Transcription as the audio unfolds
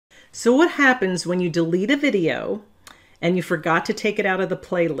So what happens when you delete a video and you forgot to take it out of the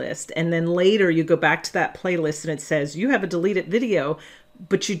playlist, and then later you go back to that playlist and it says you have a deleted video,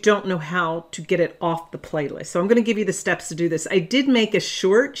 but you don't know how to get it off the playlist? So I'm going to give you the steps to do this. I did make a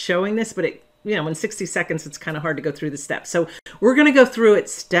short showing this, but in 60 seconds, it's kind of hard to go through the steps. So we're going to go through it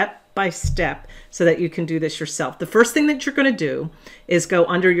step by step so that you can do this yourself. The first thing that you're going to do is go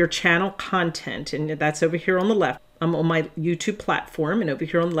under your channel content, and that's over here on the left. I'm on my YouTube platform, and over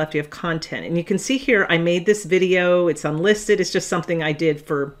here on the left you have content, and you can see here I made this video. It's unlisted. It's just something I did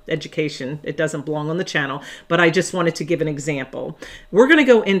for education. It doesn't belong on the channel, but I just wanted to give an example. We're going to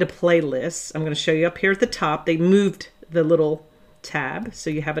go into playlists. I'm going to show you up here at the top. They moved the little tab, so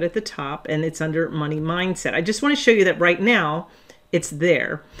you have it at the top, and it's under money mindset. I just want to show you that right now it's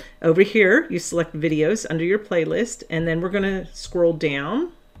there. Over here you select videos under your playlist, and then we're going to scroll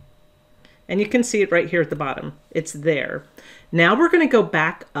down, and you can see it right here at the bottom. It's there. Now we're going to go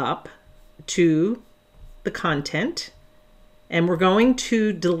back up to the content, and we're going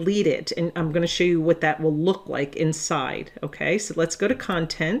to delete it, and I'm going to show you what that will look like inside. Okay, so let's go to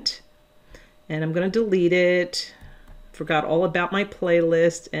content, and I'm going to delete it. Forgot all about my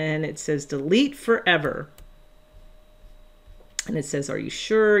playlist, and it says delete forever. And it says, are you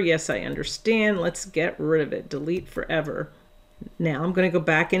sure? Yes, I understand. Let's get rid of it. Delete forever. Now I'm going to go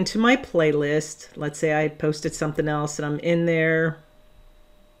back into my playlist. Let's say I posted something else and I'm in there.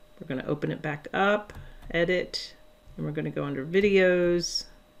 We're going to open it back up, edit, and we're going to go under videos.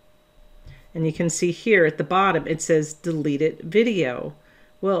 And you can see here at the bottom, it says deleted video.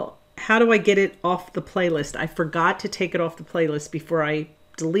 Well, how do I get it off the playlist? I forgot to take it off the playlist before I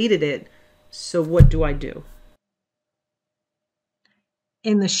deleted it. So what do I do?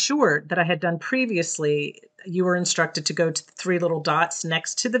 In the short that I had done previously, you were instructed to go to the three little dots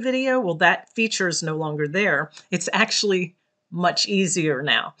next to the video. Well, that feature is no longer there. It's actually much easier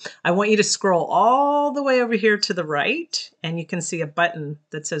now. I want you to scroll all the way over here to the right, and you can see a button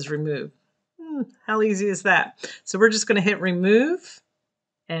that says remove. How easy is that? So we're just going to hit remove,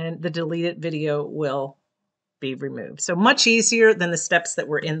 and the deleted video will be removed. So much easier than the steps that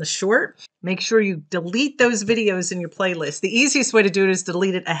were in the short. Make sure you delete those videos in your playlist. The easiest way to do it is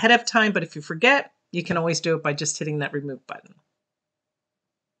delete it ahead of time, but if you forget, you can always do it by just hitting that remove button.